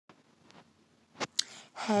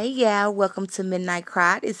Hey, yeah, welcome to Midnight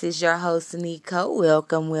Cry. This is your host, Nico.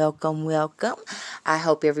 Welcome, welcome, welcome. I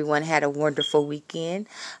hope everyone had a wonderful weekend.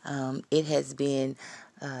 It has been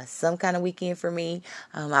some kind of weekend for me.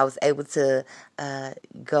 I was able to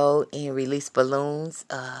go and release balloons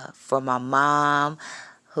for my mom,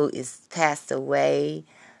 who is passed away.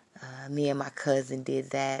 Me and my cousin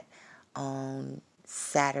did that on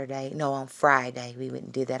on Friday. We went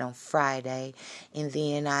and did that on Friday. And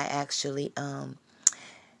then I actually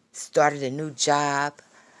started a new job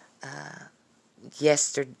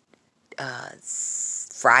yesterday,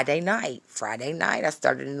 Friday night. Friday night, I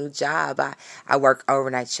started a new job. I work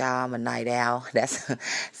overnight, y'all. I'm a night owl.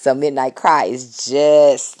 So Midnight Cry is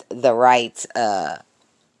just the right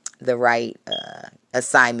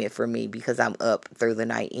assignment for me because I'm up through the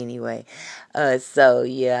night anyway. So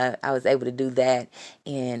yeah, I was able to do that,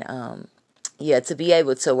 and to be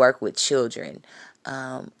able to work with children.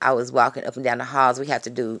 I was walking up and down the halls. We have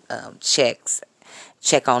to do check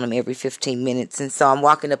on them every 15 minutes, and so I'm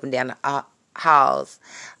walking up and down the halls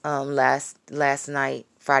last night,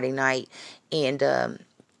 Friday night, and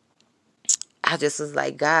I just was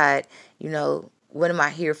like, God, what am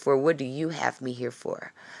I here for? What do you have me here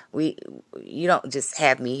for? You don't just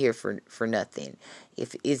have me here for nothing.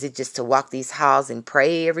 Is it just to walk these halls and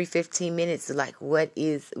pray every 15 minutes? Like, what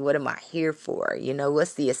am I here for?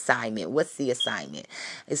 What's the assignment? What's the assignment?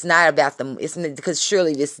 It's not about because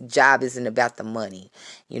surely this job isn't about the money.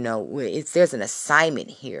 There's an assignment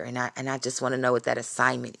here, and I just want to know what that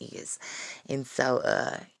assignment is. And so,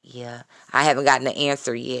 I haven't gotten the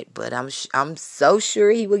answer yet, but I'm so sure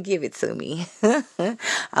He will give it to me.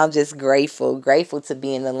 I'm just grateful to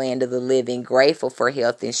be in the land of the living, grateful for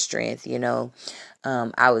health and strength.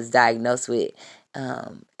 I was diagnosed with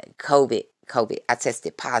COVID. I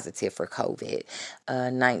tested positive for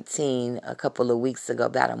COVID-19 a couple of weeks ago,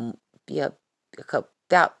 about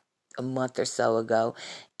a month or so ago,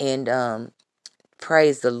 and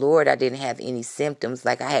praise the Lord, I didn't have any symptoms.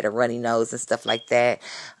 Like, I had a runny nose and stuff like that.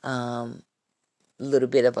 Little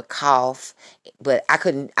bit of a cough, but I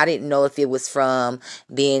didn't know if it was from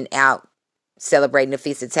being out celebrating the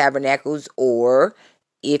Feast of Tabernacles or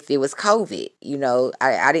if it was COVID.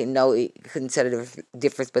 I didn't know. Couldn't tell the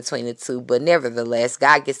difference between the two, but nevertheless,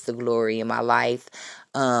 God gets the glory in my life.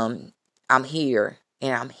 I'm here,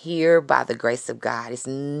 and I'm here by the grace of God. It's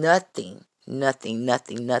nothing I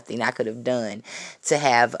could have done to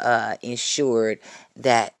have ensured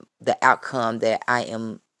that the outcome that I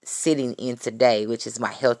am sitting in today, which is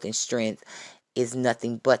my health and strength, is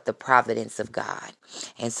nothing but the providence of God.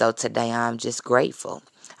 And so today I'm just grateful.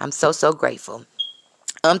 I'm so grateful.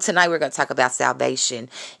 Tonight we're going to talk about salvation.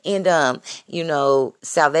 And,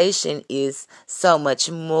 salvation is so much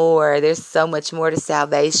more. There's so much more to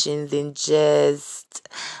salvation than just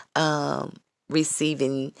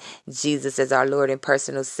receiving Jesus as our Lord and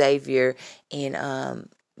personal Savior, and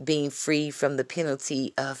being free from the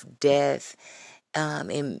penalty of death,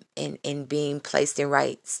 and being placed in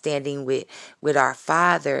right standing with our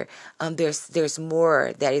Father. There's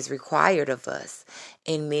more that is required of us,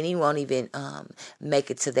 and many won't even make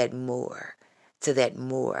it to that more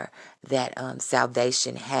that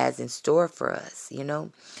salvation has in store for us.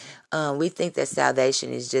 We think that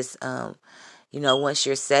salvation is just once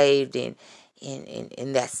you're saved and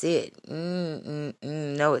that's it.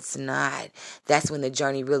 No, it's not. That's when the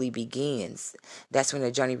journey really begins. I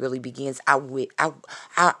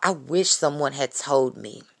wish someone had told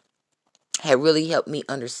me, had really helped me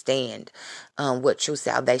understand what true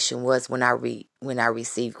salvation was when I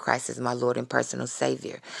received Christ as my Lord and personal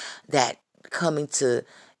Savior. That coming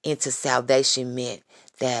into salvation meant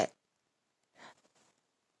that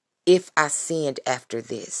if I sinned after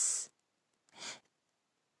this,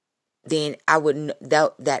 then I would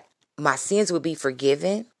that my sins would be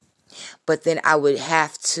forgiven, but then I would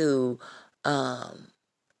have to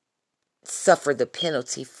suffer the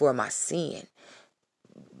penalty for my sin.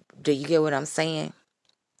 Do you get what I'm saying?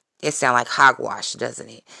 It sounds like hogwash, doesn't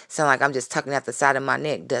it? Sound like I'm just tucking out the side of my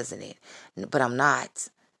neck, doesn't it? But I'm not.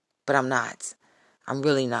 I'm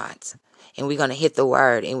really not. And we're going to hit the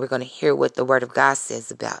word, and we're going to hear what the word of God says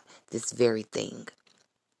about this very thing.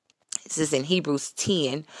 This is in Hebrews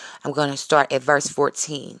 10. I'm going to start at verse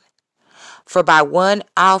 14. For by one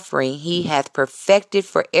offering he hath perfected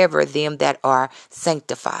forever them that are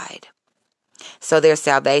sanctified. So there's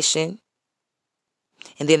salvation,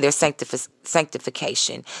 and then there's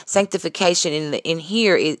sanctification. Sanctification in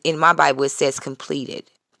here in my Bible, it says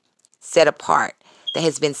completed, set apart. That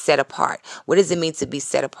has been set apart. What does it mean to be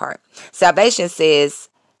set apart? Salvation says,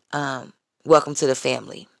 welcome to the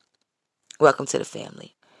family. Welcome to the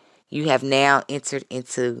family. You have now entered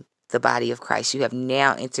into the body of Christ. You have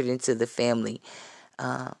now entered into the family,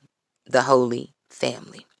 the holy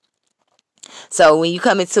family. So when you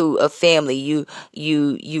come into a family, you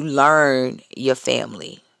learn your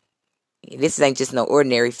family. This ain't just no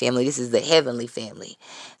ordinary family. This is the heavenly family.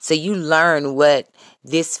 So you learn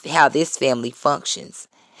how this family functions.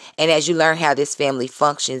 And as you learn how this family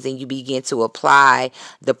functions and you begin to apply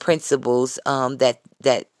the principles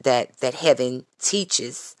that heaven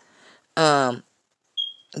teaches,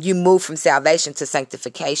 you move from salvation to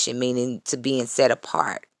sanctification, meaning to being set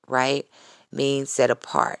apart, right? Being set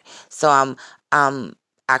apart. So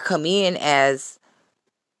I come in as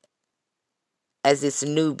this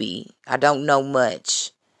newbie. I don't know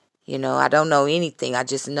much. I don't know anything. I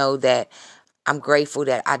just know that I'm grateful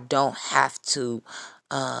that I don't have to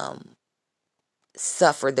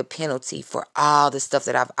suffer the penalty for all the stuff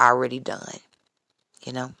that I've already done.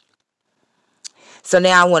 So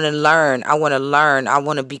now I want to learn. I want to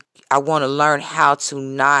learn how to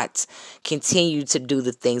not continue to do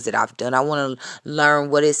the things that I've done. I want to learn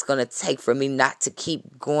what it's going to take for me not to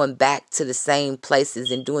keep going back to the same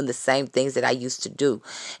places and doing the same things that I used to do.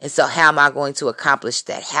 And so how am I going to accomplish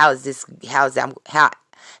that? How is this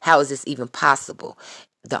even possible?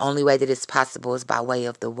 The only way that it's possible is by way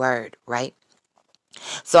of the word, right?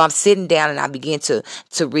 So I'm sitting down and I begin to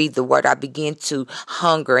read the word. I begin to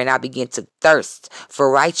hunger and I begin to thirst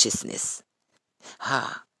for righteousness.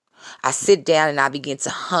 I sit down and I begin to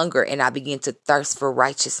hunger and I begin to thirst for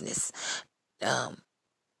righteousness.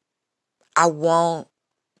 I want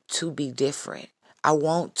to be different. I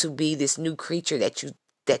want to be this new creature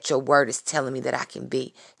that your word is telling me that I can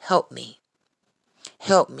be. Help me.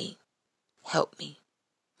 Help me. Help me.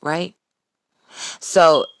 Right?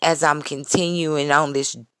 So as I'm continuing on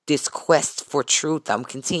this quest for truth, I'm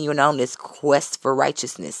continuing on this quest for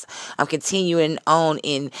righteousness. I'm continuing on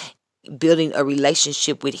in building a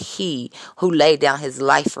relationship with He who laid down His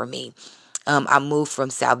life for me. I move from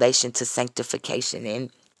salvation to sanctification. And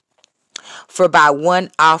for by one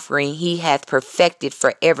offering He hath perfected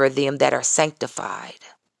forever them that are sanctified,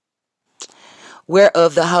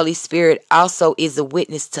 whereof the Holy Spirit also is a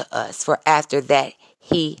witness to us. For after that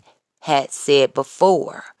He had said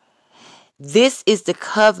before, this is the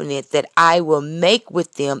covenant that I will make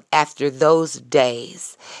with them after those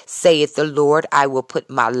days, saith the Lord. I will put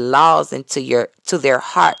my laws to their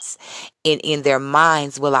hearts, and in their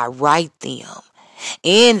minds will I write them.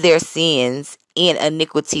 In their sins and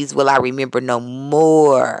iniquities will I remember no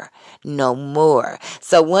more. No more.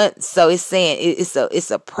 So it's saying it's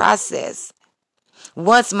a process.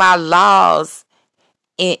 Once my laws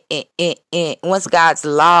once God's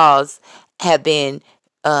laws have been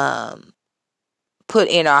put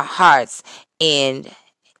in our hearts and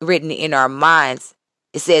written in our minds,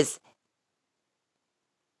 it says,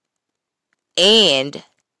 and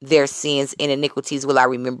their sins and iniquities will I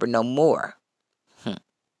remember no more.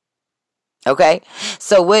 Okay?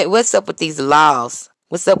 So what's up with these laws?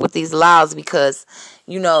 What's up with these laws? Because,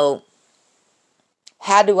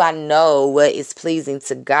 how do I know what is pleasing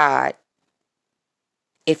to God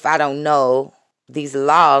if I don't know these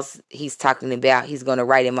laws He's talking about? He's going to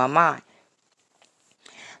write in my mind.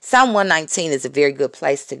 Psalm 119 is a very good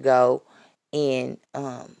place to go and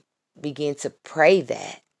begin to pray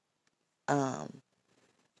that.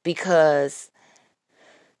 Because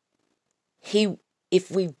if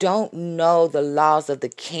we don't know the laws of the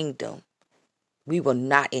kingdom, we will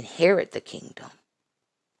not inherit the kingdom.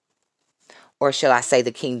 Or shall I say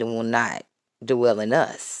the kingdom will not dwell in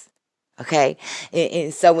us. Okay?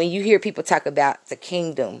 And so when you hear people talk about the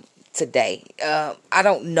kingdom today, I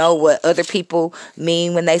don't know what other people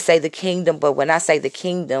mean when they say the kingdom, but when I say the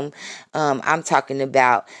kingdom, I'm talking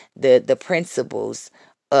about the principles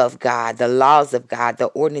of God, the laws of God, the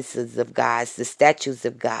ordinances of God, the statutes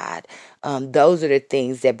of God. Those are the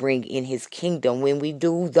things that bring in His kingdom. When we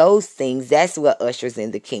do those things, that's what ushers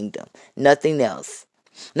in the kingdom. Nothing else.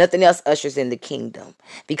 Nothing else ushers in the kingdom,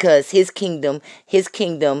 because His kingdom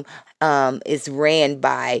is ran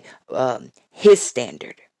by His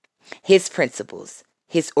standard, His principles,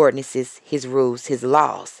 His ordinances, His rules, His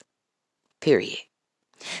laws. Period.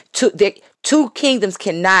 Two kingdoms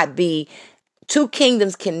cannot be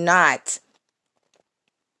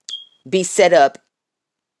set up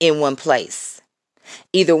in one place.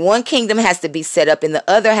 Either one kingdom has to be set up and the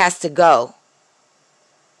other has to go.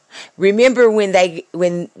 Remember when they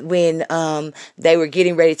were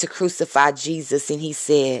getting ready to crucify Jesus, and He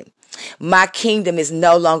said, my kingdom is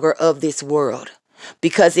no longer of this world,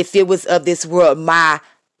 because if it was of this world, my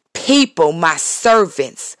people, my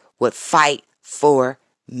servants, would fight for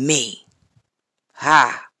me.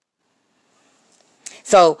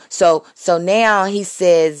 So now he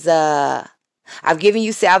says, I've given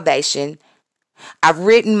you salvation. I've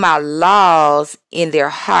written my laws in their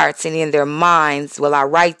hearts, and in their minds will I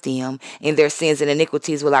write them. In their sins and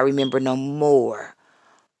iniquities will I remember no more.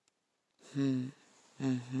 That's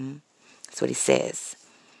what he says.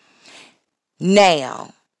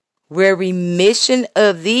 Now, where remission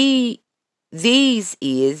of these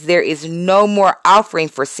is, there is no more offering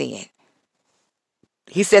for sin.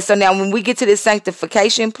 He says, so now when we get to this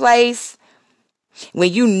sanctification place,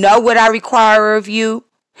 when you know what I require of you,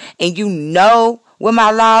 and you know what my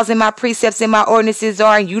laws and my precepts and my ordinances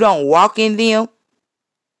are, and you don't walk in them,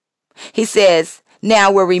 he says,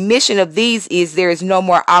 now where remission of these is, there is no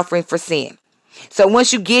more offering for sin. So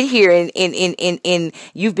once you get here and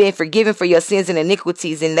you've been forgiven for your sins and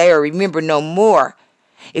iniquities, and they are remembered no more,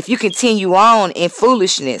 if you continue on in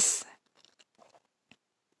foolishness,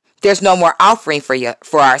 there's no more offering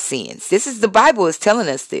for our sins. This is, the Bible is telling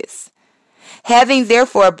us this. Having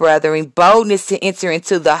therefore, brethren, boldness to enter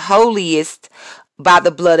into the holiest by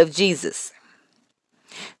the blood of Jesus,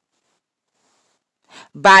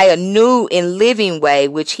 by a new and living way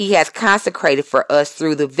which he has consecrated for us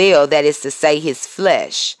through the veil, that is to say, his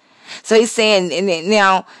flesh. So he's saying, and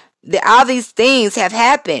now all these things have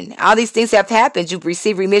happened. All these things have happened. You've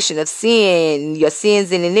received remission of sin, your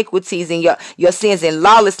sins and iniquities, and your sins and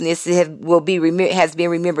lawlessness has been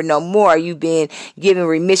remembered no more. You've been given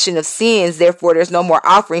remission of sins. Therefore, there's no more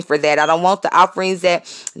offering for that. I don't want the offerings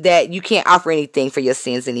that you can't offer anything for your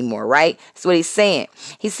sins anymore, right? That's what he's saying.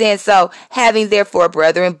 He's saying, so having therefore,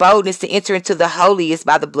 brethren, boldness to enter into the holiest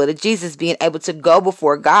by the blood of Jesus, being able to go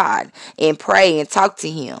before God and pray and talk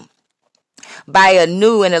to him, by a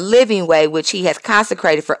new and a living way which he has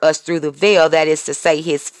consecrated for us through the veil, that is to say,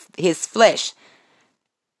 his flesh,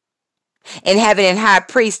 and having an high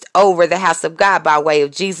priest over the house of God by way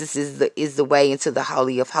of Jesus is the way into the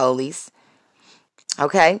Holy of Holies.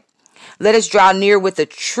 Okay, let us draw near with a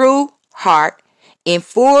true heart, in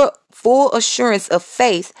full assurance of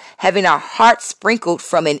faith, having our hearts sprinkled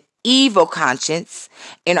from an evil conscience,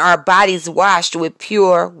 and our bodies washed with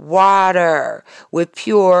pure water.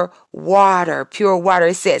 Pure water.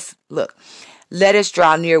 It says, look, let us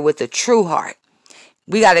draw near with a true heart.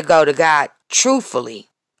 We got to go to God truthfully,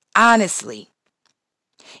 honestly,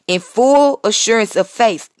 in full assurance of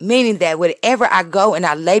faith, meaning that wherever I go and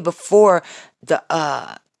I lay before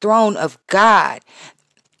the throne of God,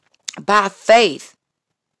 by faith,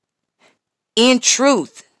 in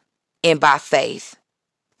truth, and by faith,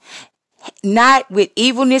 not with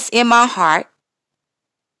evilness in my heart,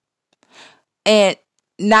 and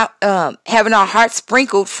not having our heart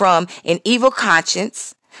sprinkled from an evil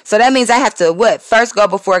conscience. So that means I have to first go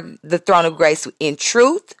before the throne of grace in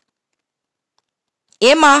truth,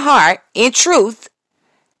 in my heart, in truth,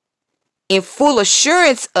 in full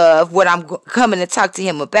assurance of what I'm coming to talk to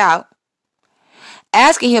him about,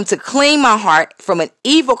 asking him to clean my heart from an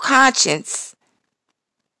evil conscience,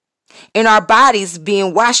 and our bodies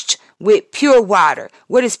being washed with pure water.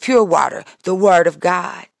 What is pure water? The word of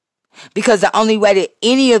God. Because the only way that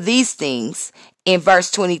any of these things in verse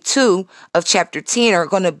 22 of chapter 10 are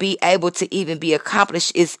going to be able to even be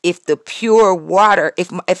accomplished is if the pure water,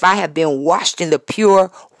 if I have been washed in the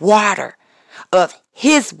pure water of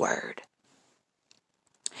his word.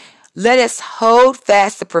 Let us hold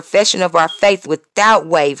fast the profession of our faith without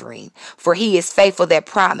wavering, for he is faithful that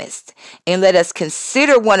promised. And let us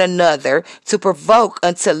consider one another to provoke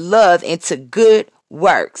unto love and to good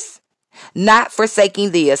works, not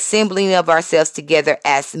forsaking the assembling of ourselves together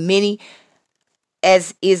as many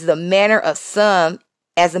as is the manner of some,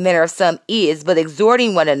 is, but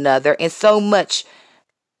exhorting one another, and so much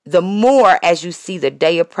the more as you see the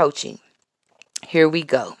day approaching. Here we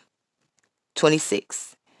go. 26.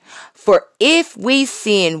 For if we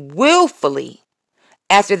sin willfully,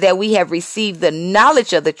 after that we have received the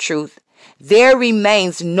knowledge of the truth, there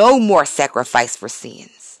remains no more sacrifice for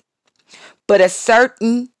sins, but a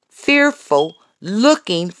certain fearful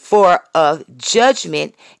looking for of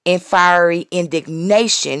judgment and fiery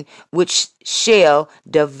indignation, which shall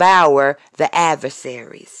devour the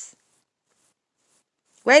adversaries.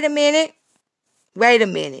 Wait a minute.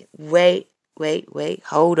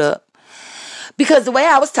 Hold up. Because the way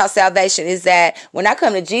I was taught salvation is that when I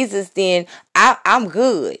come to Jesus, then I'm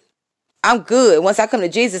good. I'm good. Once I come to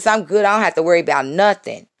Jesus, I'm good. I don't have to worry about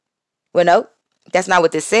nothing. Well, no, that's not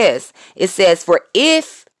what this says. It says, for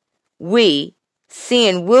if we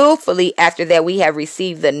sin willfully after that we have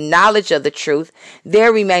received the knowledge of the truth,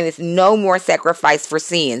 there remaineth no more sacrifice for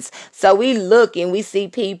sins. So we look and we see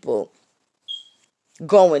people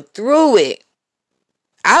going through it.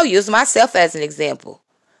 I'll use myself as an example.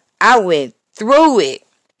 I went through it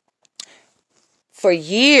for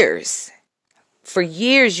years. For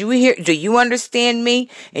years, do you understand me?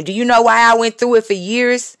 And do you know why I went through it for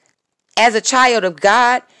years as a child of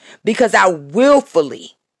God? Because I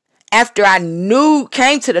willfully, after I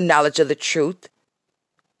came to the knowledge of the truth,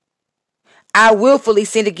 I willfully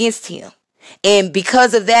sinned against him. And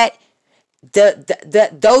because of that,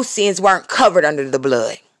 those sins weren't covered under the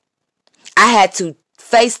blood. I had to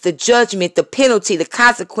face the judgment, the penalty, the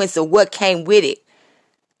consequence of what came with it.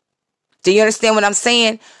 Do you understand what I'm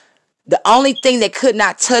saying? The only thing that could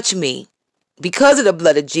not touch me because of the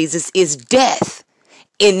blood of Jesus is death.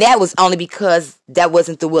 And that was only because that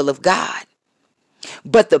wasn't the will of God.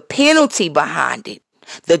 But the penalty behind it,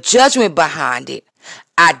 the judgment behind it,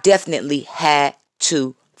 I definitely had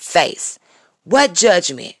to face. What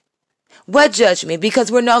judgment? What judgment?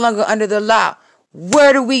 Because we're no longer under the law.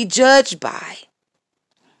 Where do we judge by?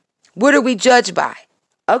 What do we judge by?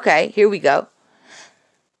 Okay, here we go.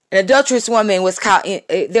 An adulterous woman was caught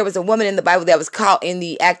there was a woman in the Bible that was caught in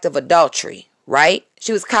the act of adultery, right?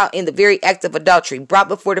 She was caught in the very act of adultery, brought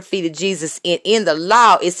before the feet of Jesus. And in the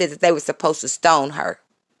law, it said that they were supposed to stone her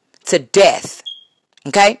to death.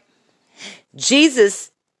 Okay?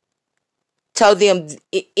 Jesus told them,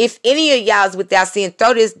 if any of y'all is without sin,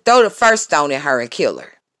 throw the first stone at her and kill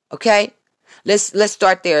her. Okay? Let's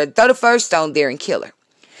start there. Throw the first stone there and kill her.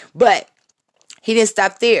 But he didn't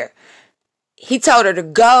stop there. He told her to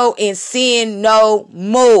go and sin no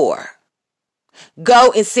more.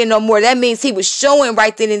 Go and sin no more. That means he was showing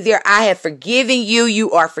right then and there, I have forgiven you.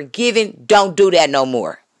 You are forgiven. Don't do that no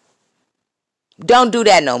more. Don't do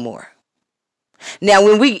that no more. Now,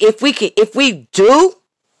 if we do,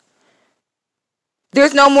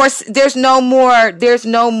 there's no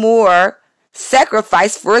more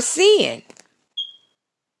sacrifice for a sin.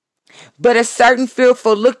 But a certain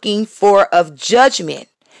fearful looking for of judgment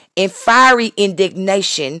and fiery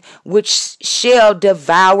indignation, which shall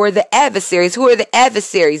devour the adversaries. Who are the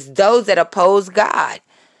adversaries? Those that oppose God.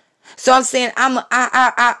 So I'm saying,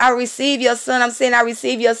 I receive your son. I'm saying I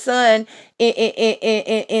receive your son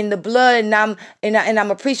in the blood, and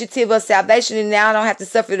I'm appreciative of salvation, and now I don't have to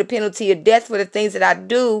suffer the penalty of death for the things that I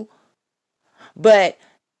do. But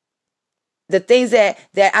the things that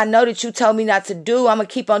I know that you told me not to do, I'm gonna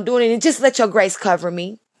keep on doing it, and just let your grace cover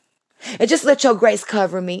me. And just let your grace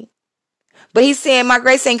cover me. But he's saying my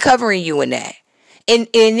grace ain't covering you in that. And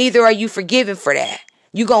neither are you forgiven for that.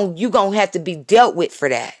 You gonna have to be dealt with for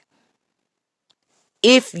that.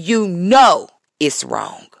 If you know it's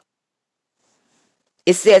wrong.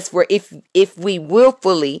 It says, for if we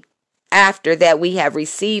willfully, after that we have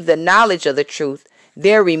received the knowledge of the truth,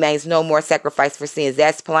 there remains no more sacrifice for sins.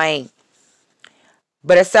 That's plain.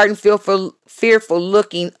 But a certain fearful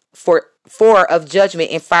looking for of judgment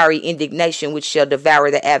and fiery indignation, which shall devour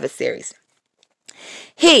the adversaries.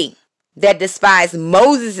 He that despised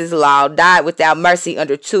Moses' law died without mercy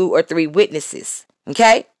under 2 or 3 witnesses.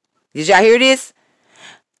 Okay? Did y'all hear this?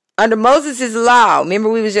 Under Moses' law, remember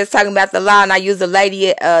we was just talking about the law, and I used the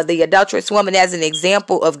lady, the adulterous woman, as an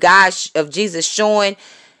example of Jesus showing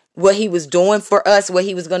what he was doing for us, what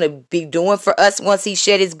he was going to be doing for us once he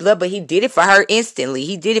shed his blood. But he did it for her instantly.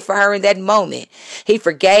 He did it for her in that moment. He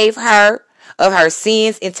forgave her of her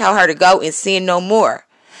sins and told her to go and sin no more.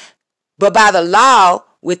 But by the law,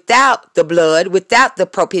 without the blood, without the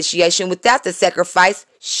propitiation, without the sacrifice,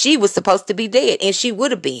 she was supposed to be dead, and she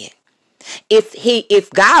would have been.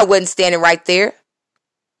 If God wasn't standing right there,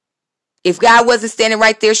 if God wasn't standing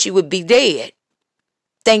right there, she would be dead.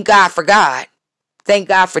 Thank God for God. Thank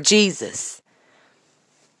God for Jesus.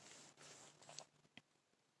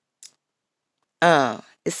 It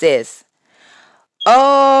says,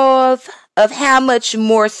 of how much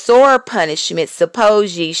more sore punishment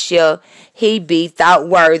suppose ye shall he be thought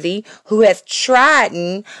worthy, who hath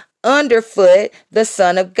trodden underfoot the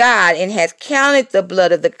Son of God, and hath counted the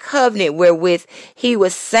blood of the covenant wherewith he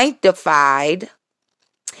was sanctified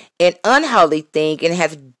an unholy thing, and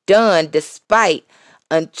hath done despite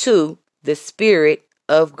unto the Spirit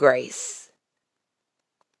of grace.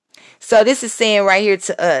 So this is saying right here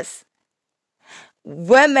to us,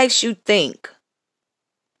 what makes you think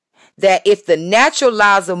that if the natural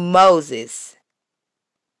laws of Moses,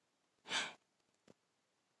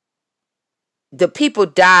 the people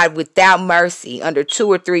died without mercy under 2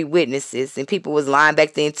 or 3 witnesses, and people was lying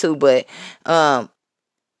back then too, but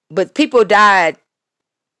people died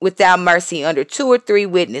without mercy under 2 or 3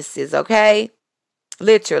 witnesses, okay?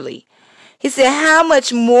 Literally. He said, how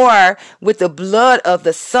much more with the blood of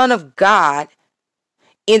the Son of God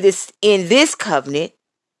in this covenant,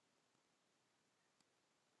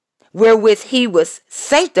 wherewith he was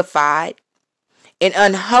sanctified an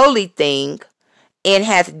unholy thing, and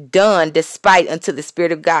hath done despite unto the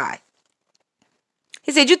Spirit of God.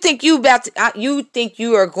 He said, you think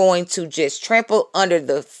you are going to just trample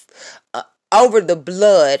over the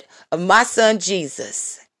blood of my son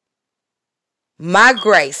Jesus, my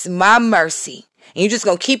grace, my mercy, and you're just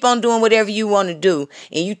going to keep on doing whatever you want to do,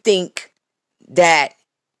 and you think that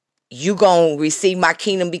you going to receive my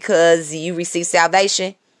kingdom because you receive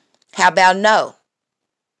salvation? How about no?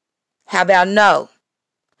 How about no?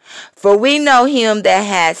 For we know him that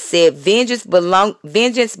has said, vengeance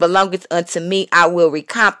belongeth unto me, I will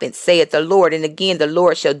recompense, saith the Lord. And again, the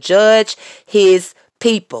Lord shall judge his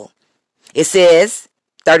people. It says,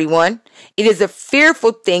 31, it is a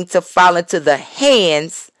fearful thing to fall into the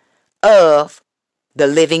hands of the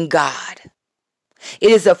living God.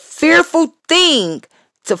 It is a fearful thing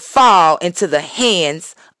to fall into the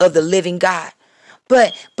hands of the living God.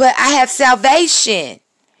 But I have salvation,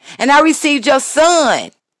 and I received your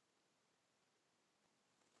son.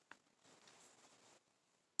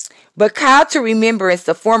 But call to remembrance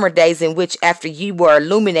the former days in which, after ye were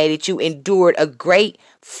illuminated, you endured a great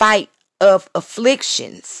fight of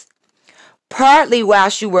afflictions, partly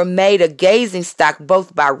whilst you were made a gazing stock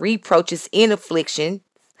both by reproaches and affliction,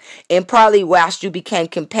 and partly whilst you became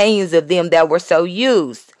companions of them that were so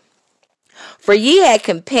used. For ye had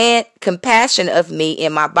compassion of me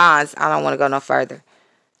in my bonds. I don't want to go no further.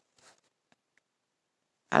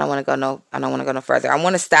 I don't want to go no further. I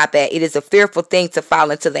want to stop at, it is a fearful thing to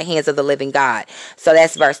fall into the hands of the living God. So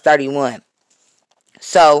that's verse 31.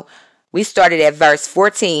 So we started at verse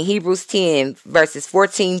 14, Hebrews 10, verses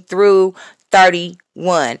 14 through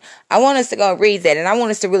 31. I want us to go read that, and I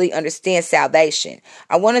want us to really understand salvation.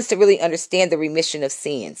 I want us to really understand the remission of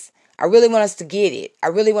sins. I really want us to get it. I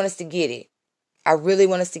really want us to get it,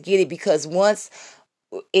 because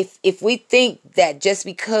if we think that just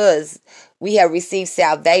because we have received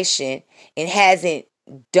salvation and hasn't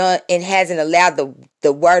allowed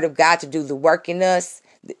the word of God to do the work in us,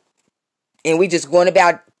 and we just going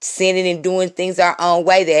about sinning and doing things our own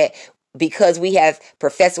way, that because we have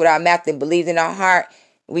professed with our mouth and believed in our heart,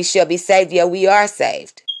 we shall be saved. Yeah, we are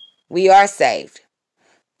saved. We are saved.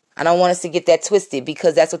 I don't want us to get that twisted,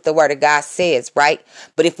 because that's what the word of God says, right?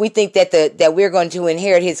 But if we think that we're going to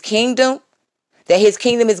inherit his kingdom, that his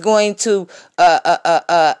kingdom is going to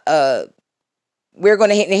we're going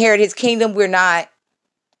to inherit his kingdom, we're not.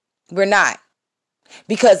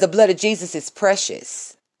 Because the blood of Jesus is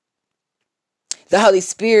precious. The Holy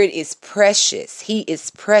Spirit is precious. He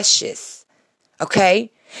is precious.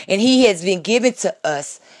 Okay? And he has been given to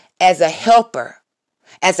us as a helper,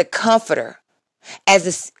 as a comforter, and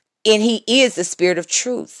he is the Spirit of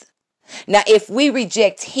truth. Now, if we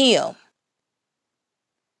reject him,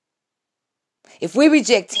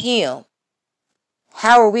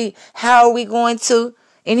 how are we going to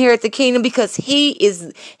inherit the kingdom? Because he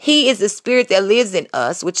is the Spirit that lives in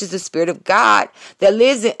us, which is the Spirit of God that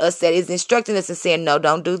lives in us, that is instructing us and saying, no,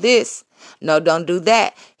 don't do this. No, don't do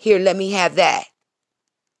that. Here, let me have that.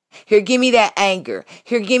 Here, give me that anger.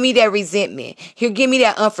 Here, give me that resentment. Here, give me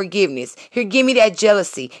that unforgiveness. Here, give me that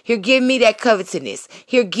jealousy. Here, give me that covetousness.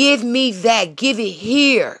 Here, give me that. Give it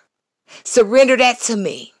here. Surrender that to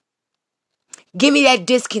me. Give me that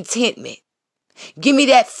discontentment. Give me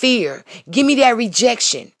that fear. Give me that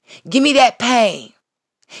rejection. Give me that pain.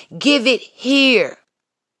 Give it here.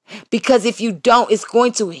 Because if you don't, it's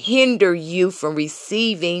going to hinder you from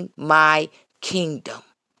receiving my kingdom.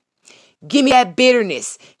 Give me that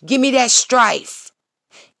bitterness. Give me that strife.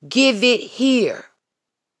 Give it here.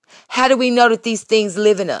 How do we know that these things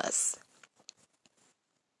live in us?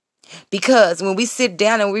 Because when we sit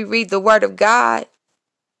down and we read the word of God,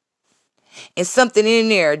 and something in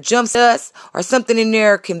there jumps us, or something in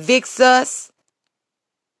there convicts us,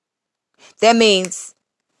 that means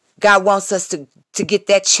God wants us to get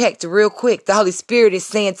that checked real quick. The Holy Spirit is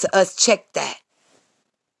saying to us, check that.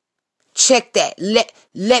 Check that.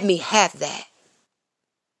 Let me have that.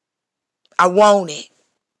 I want it.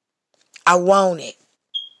 I want it.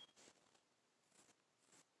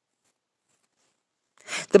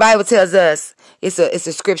 The Bible tells us, it's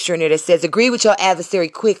a scripture in there that says, agree with your adversary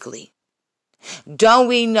quickly. Don't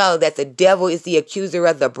we know that the devil is the accuser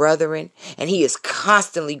of the brethren, and he is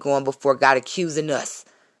constantly going before God accusing us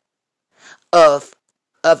of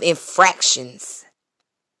infractions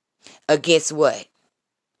against what?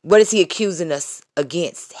 What is he accusing us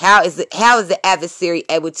against? How is the adversary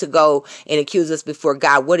able to go and accuse us before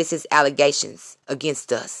God? What is his allegations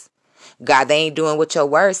against us? God, they ain't doing what your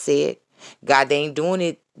word said. God, they ain't doing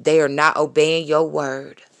it. They are not obeying your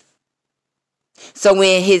word. So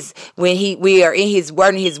when we are in his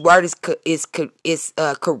word, and his word is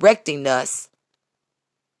correcting us,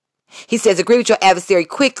 He says, agree with your adversary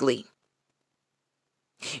quickly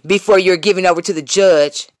before you're given over to the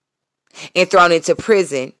judge and thrown into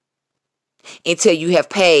prison until you have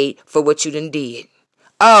paid for what you done did.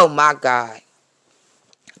 Oh my God.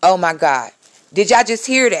 Oh my God. Did y'all just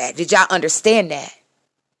hear that? Did y'all understand that?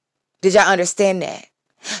 Did y'all understand that?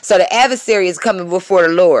 So the adversary is coming before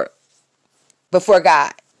the Lord, before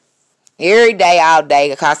God. Every day, all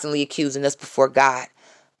day, constantly accusing us before God.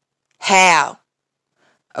 How?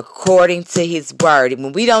 According to his word. And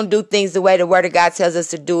when we don't do things the way the word of God tells us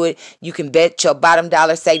to do it, you can bet your bottom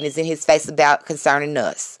dollar Satan is in his face about concerning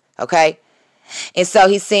us. Okay? And so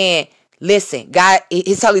he's saying, listen, God,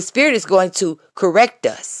 his Holy Spirit is going to correct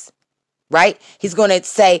us. Right? He's going to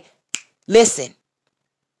say, listen,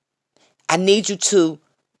 I need you to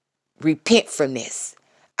repent from this.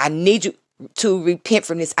 I need you to repent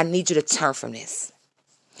from this. I need you to turn from this.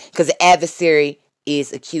 Because the adversary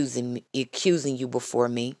is accusing you before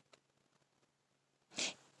me.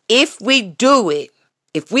 If we do it,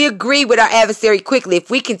 if we agree with our adversary quickly, if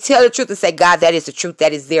we can tell the truth and say, God, that is the truth,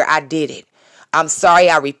 that is there, I did it. I'm sorry,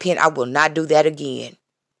 I repent, I will not do that again.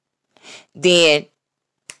 Then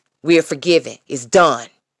we are forgiven. It's done.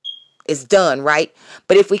 It's done, right?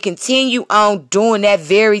 But if we continue on doing that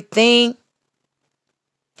very thing,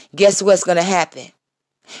 guess what's going to happen?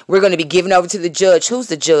 We're going to be given over to the judge. Who's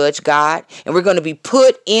the judge? God. And we're going to be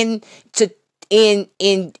put in the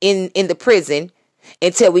prison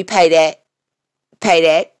until we pay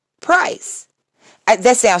that price.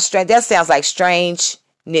 That sounds strange. That sounds like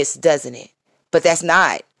strangeness, doesn't it? But that's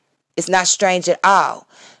not. It's not strange at all.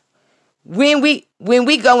 When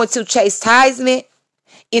we go into chastisement,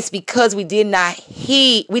 it's because we didn't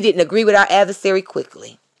agree with our adversary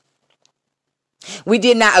quickly. We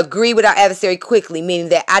did not agree with our adversary quickly, meaning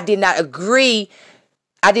that I did not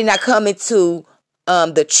come into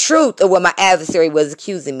the truth of what my adversary was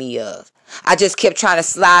accusing me of. I just kept trying to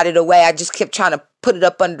slide it away. I just kept trying to put it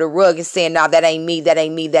up under the rug and saying, no, that ain't me, that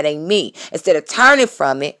ain't me, that ain't me. Instead of turning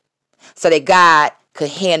from it so that God could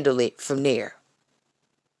handle it from there.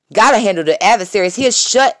 God will handle the adversaries. He'll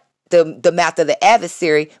shut the mouth of the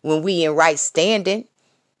adversary when we in right standing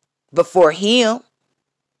before him.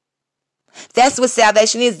 That's what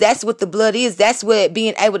salvation is. That's what the blood is. That's what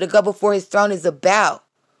being able to go before his throne is about.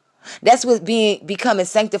 That's what becoming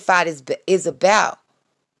sanctified is about.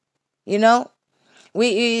 You know?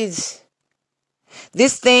 This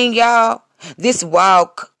thing, y'all, this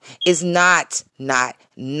walk is not a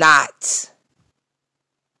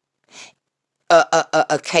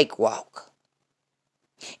cakewalk.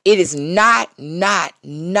 It is not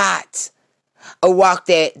a walk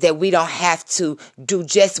that we don't have to do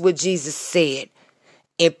just what Jesus said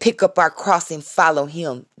and pick up our cross and follow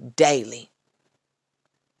him daily.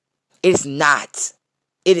 It is not.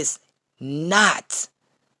 It is not.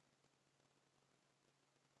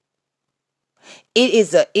 It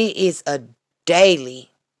is a daily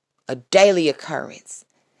occurrence.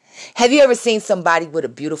 Have you ever seen somebody with a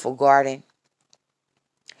beautiful garden?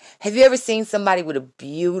 Have you ever seen somebody with a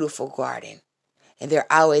beautiful garden and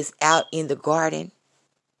they're always out in the garden?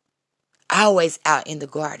 Always out in the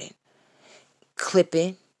garden.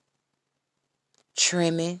 Clipping,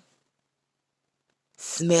 trimming,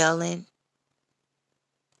 smelling,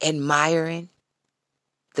 admiring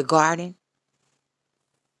the garden.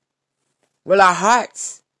 Well, our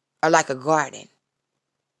hearts are like a garden.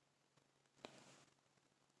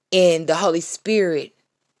 And the Holy Spirit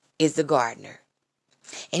is the gardener.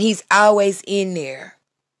 And he's always in there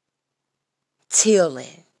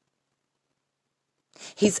tilling.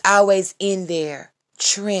 He's always in there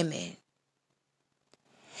trimming.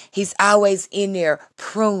 He's always in there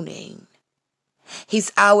pruning.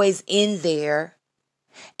 He's always in there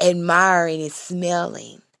admiring and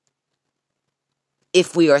smelling.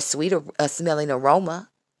 If we are sweet or a smelling aroma.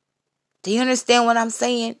 Do you understand what I'm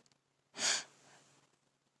saying?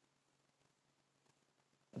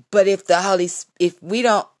 But if we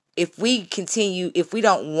don't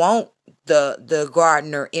want the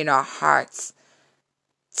gardener in our hearts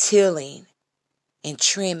tilling and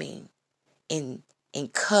trimming and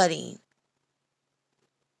cutting,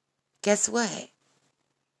 guess what?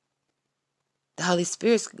 The Holy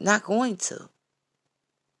Spirit's not going to.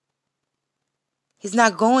 He's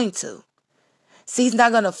not going to. See, he's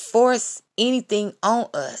not going to force anything on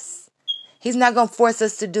us. He's not going to force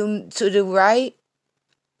us to do right.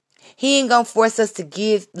 He ain't going to force us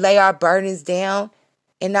to lay our burdens down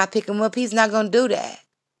and not pick them up. He's not going to do that.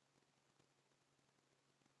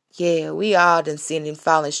 Yeah, we all done sinned and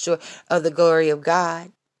fallen short of the glory of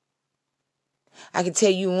God. I can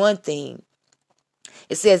tell you one thing.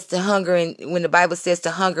 It says when the Bible says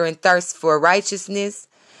to hunger and thirst for righteousness,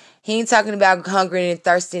 He ain't talking about hungering and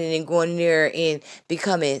thirsting and going in there and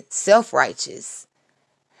becoming self-righteous.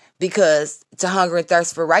 Because to hunger and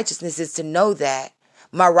thirst for righteousness is to know that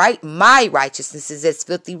my righteousness is as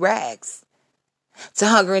filthy rags. To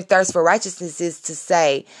hunger and thirst for righteousness is to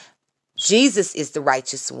say Jesus is the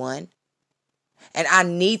righteous one. And I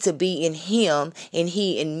need to be in him and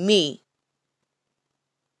he in me,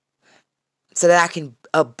 so that I can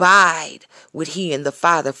abide with he and the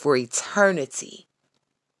Father for eternity.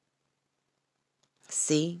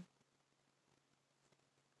 See?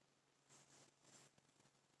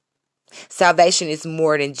 Salvation is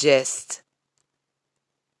more than just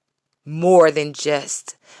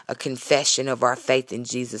a confession of our faith in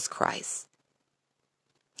Jesus Christ.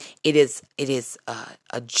 It is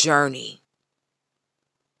a journey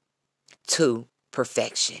to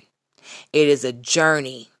perfection. It is a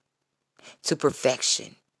journey to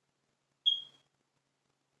perfection.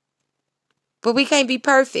 But we can't be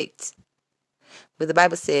perfect. But the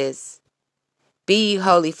Bible says, be ye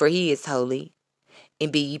holy, for he is holy,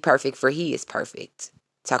 and be ye perfect, for he is perfect.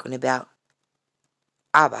 Talking about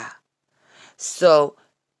Abba. So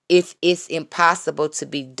if it's impossible to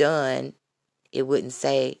be done, it wouldn't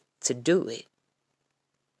say to do it.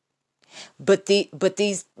 But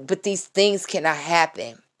these things cannot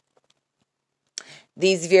happen.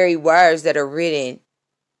 These very words that are written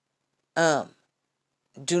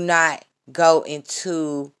do not go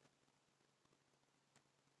into,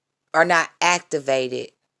 are not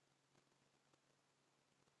activated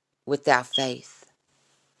without faith.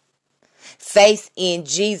 Faith in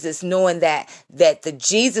Jesus, knowing that the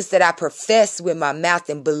Jesus that I profess with my mouth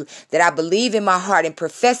and that I believe in my heart and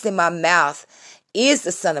profess in my mouth is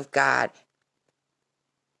the Son of God.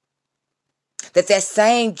 That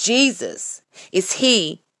same Jesus is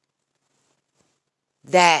he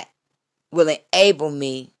that will enable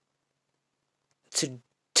me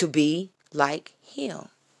to be like him.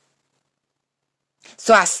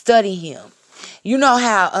 So I study him. You know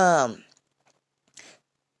how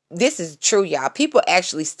this is true, y'all. People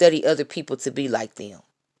actually study other people to be like them.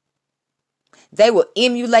 They will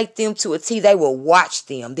emulate them to a T. They will watch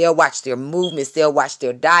them. They'll watch their movements. They'll watch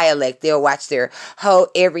their dialect. They'll watch their whole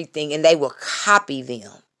everything, and they will copy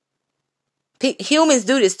them. Humans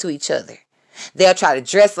do this to each other. They'll try to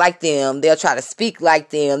dress like them. They'll try to speak like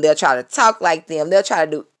them. They'll try to talk like them. They'll try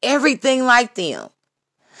to do everything like them.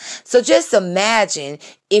 So just imagine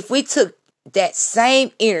if we took that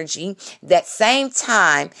same energy, that same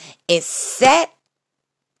time, and sat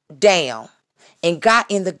down and got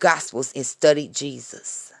in the Gospels and studied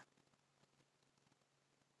Jesus.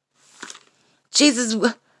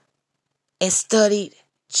 And studied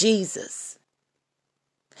Jesus.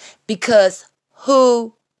 Because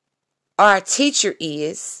who our teacher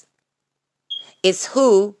is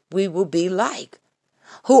who we will be like.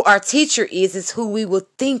 Who our teacher is who we will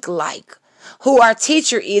think like. Who our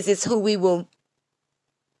teacher is who we will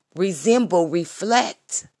resemble,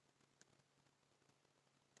 reflect.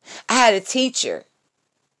 I had a teacher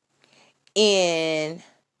in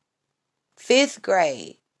 5th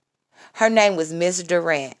grade. Her name was Miss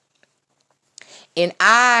Durant. And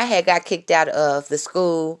I had got kicked out of the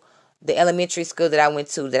school, the elementary school that I went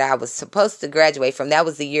to, that I was supposed to graduate from. That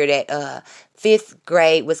was the year that 5th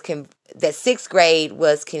grade was, that 6th grade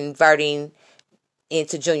was converting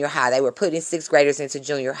into junior high. They were putting 6th graders into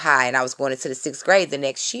junior high, and I was going into the 6th grade the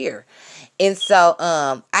next year. And so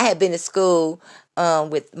I had been to school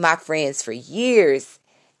with my friends for years,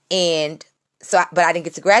 and so, but I didn't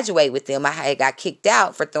get to graduate with them. I had got kicked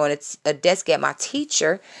out for throwing a desk at my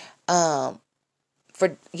teacher.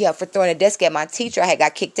 For throwing a desk at my teacher, I had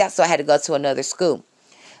got kicked out, so I had to go to another school.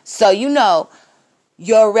 So,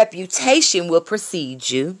 your reputation will precede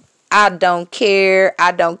you. I don't care.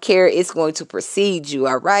 It's going to precede you,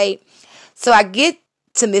 all right? So I get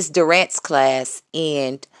to Miss Durant's class,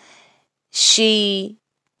 and she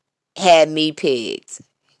had me pegged,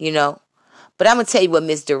 But I'm going to tell you what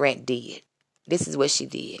Miss Durant did. This is what she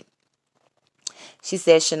did. She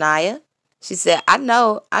said, Shania, she said, I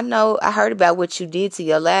know, I heard about what you did to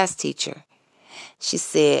your last teacher. She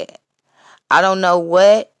said, I don't know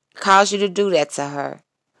what caused you to do that to her,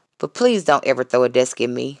 but please don't ever throw a desk at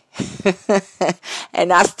me.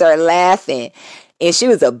 And I started laughing. And she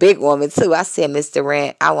was a big woman, too. I said, Miss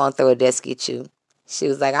Durant, I won't throw a desk at you. She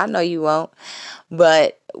was like, I know you won't.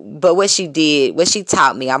 But what she did, what she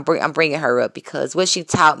taught me, I'm bringing her up because what she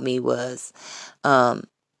taught me was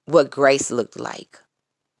what grace looked like.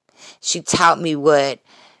 She taught me what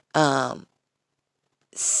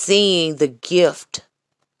seeing the gift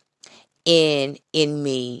in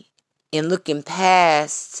me and looking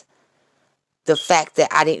past the fact that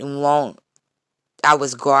I didn't want I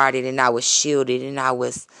was guarded and I was shielded and I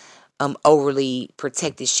was overly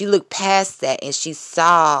protected. She looked past that and she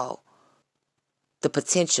saw the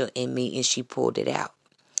potential in me and she pulled it out.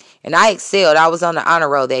 And I excelled. I was on the honor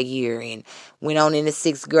roll that year and went on into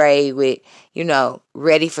 6th grade with,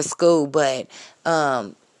 ready for school. But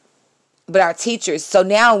our teachers, so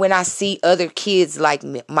now when I see other kids like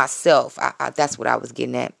myself, that's what I was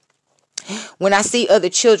getting at. When I see other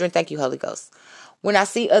children, thank you, Holy Ghost. When I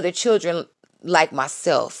see other children like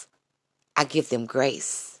myself, I give them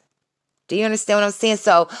grace. Do you understand what I'm saying?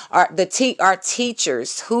 So our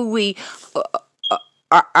teachers,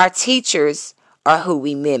 our teachers are who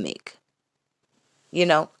we mimic,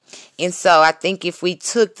 And so I think if we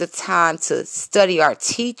took the time to study our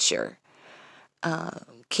teacher,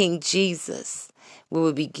 King Jesus, we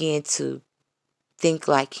would begin to think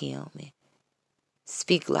like him and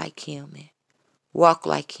speak like him and walk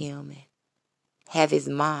like him and have his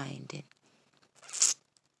mind and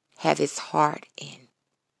have his heart and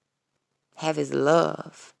have his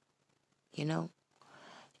love,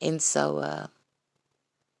 And so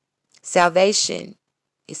salvation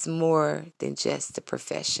is more than just the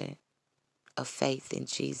profession of faith in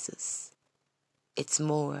Jesus. It's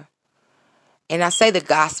more. And I say the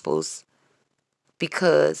Gospels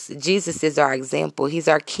because Jesus is our example. He's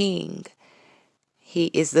our King. He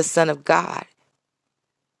is the Son of God.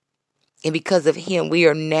 And because of him, we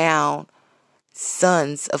are now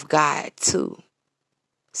sons of God too.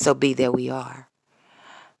 So be that we are.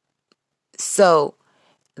 So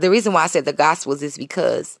the reason why I said the Gospels is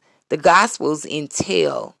because the Gospels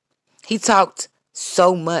entail, he talked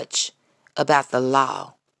so much about the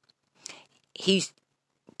law.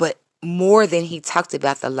 But more than he talked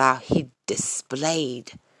about the law, he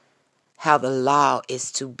displayed how the law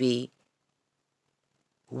is to be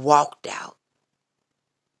walked out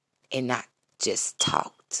and not just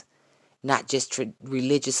talked, not just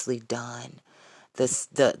religiously done.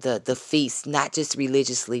 The feast, not just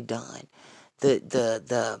religiously done.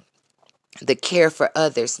 The care for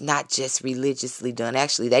others, not just religiously done.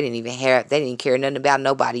 Actually, they didn't care nothing about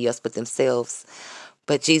nobody else but themselves.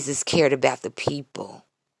 But Jesus cared about the people,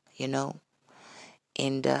 and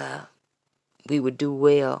we would do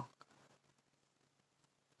well.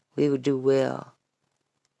 We would do well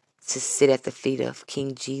to sit at the feet of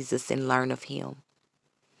King Jesus and learn of him.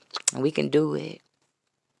 And we can do it.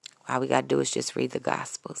 All we got to do is just read the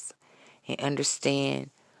Gospels and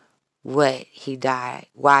understand what he died,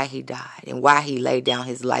 why he died, and why he laid down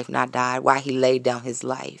his life, not died, why he laid down his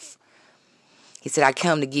life. He said, I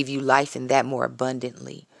come to give you life and that more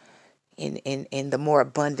abundantly. And the more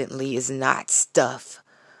abundantly is not stuff.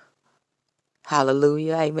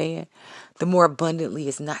 Hallelujah, amen. The more abundantly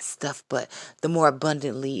is not stuff, but the more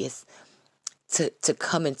abundantly is to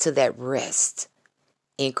come into that rest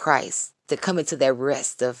in Christ, to come into that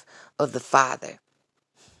rest of the Father.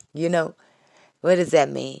 What does that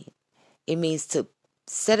mean? It means to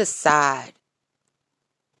set aside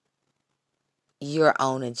your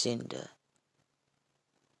own agenda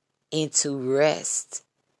and to rest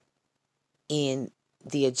in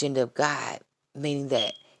the agenda of God, meaning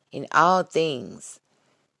that in all things,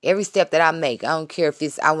 every step that I make, I don't care if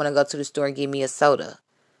it's I want to go to the store and get me a soda.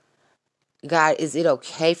 God, is it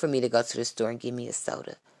okay for me to go to the store and get me a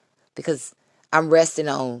soda? Because I'm resting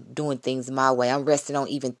on doing things my way. I'm resting on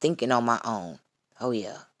even thinking on my own. Oh,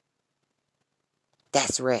 yeah.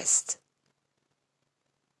 That's rest.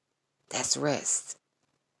 That's rest.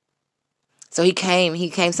 So he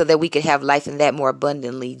came so that we could have life and that more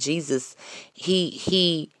abundantly. Jesus,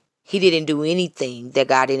 he didn't do anything that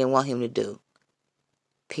God didn't want him to do.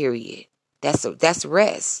 Period. That's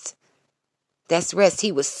rest. That's rest.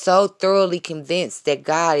 He was so thoroughly convinced that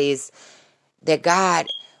God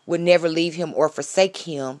would never leave him or forsake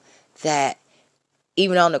him, that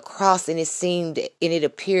even on the cross, and it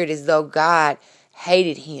appeared as though God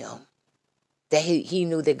hated him, that he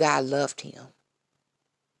knew that God loved him.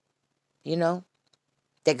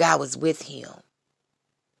 That God was with him.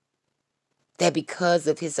 That because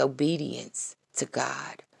of his obedience to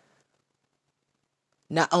God,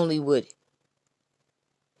 not only would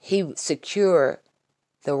he secure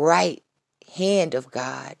the right hand of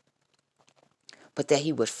God, but that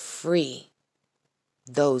he would free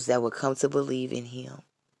those that would come to believe in him.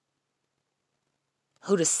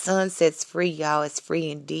 Who the Son sets free, y'all, is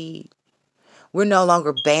free indeed. We're no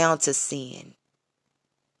longer bound to sin.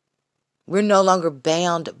 We're no longer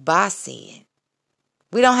bound by sin.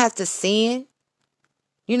 We don't have to sin.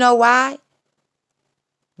 You know why?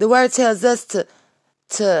 The word tells us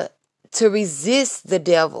to resist the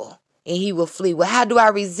devil and he will flee. Well, how do I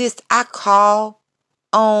resist? I call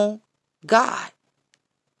on God.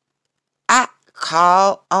 I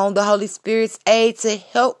call on the Holy Spirit's aid to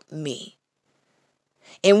help me.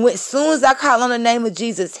 And as soon as I call on the name of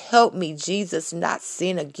Jesus, help me, Jesus, not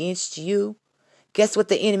sin against you. Guess what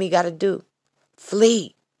the enemy got to do?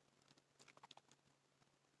 Flee.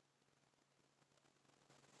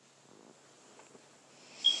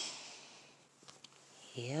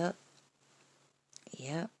 Yep.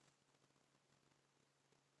 Yep.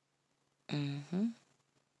 Mm-hmm.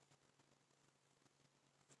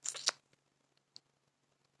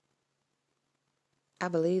 I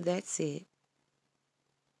believe that's it.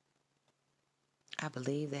 I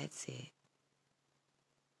believe that's it.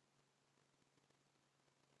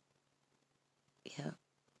 Yep.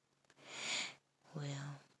 Well,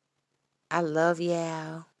 I love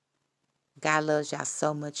y'all. God loves y'all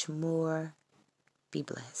so much more. Be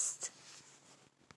blessed.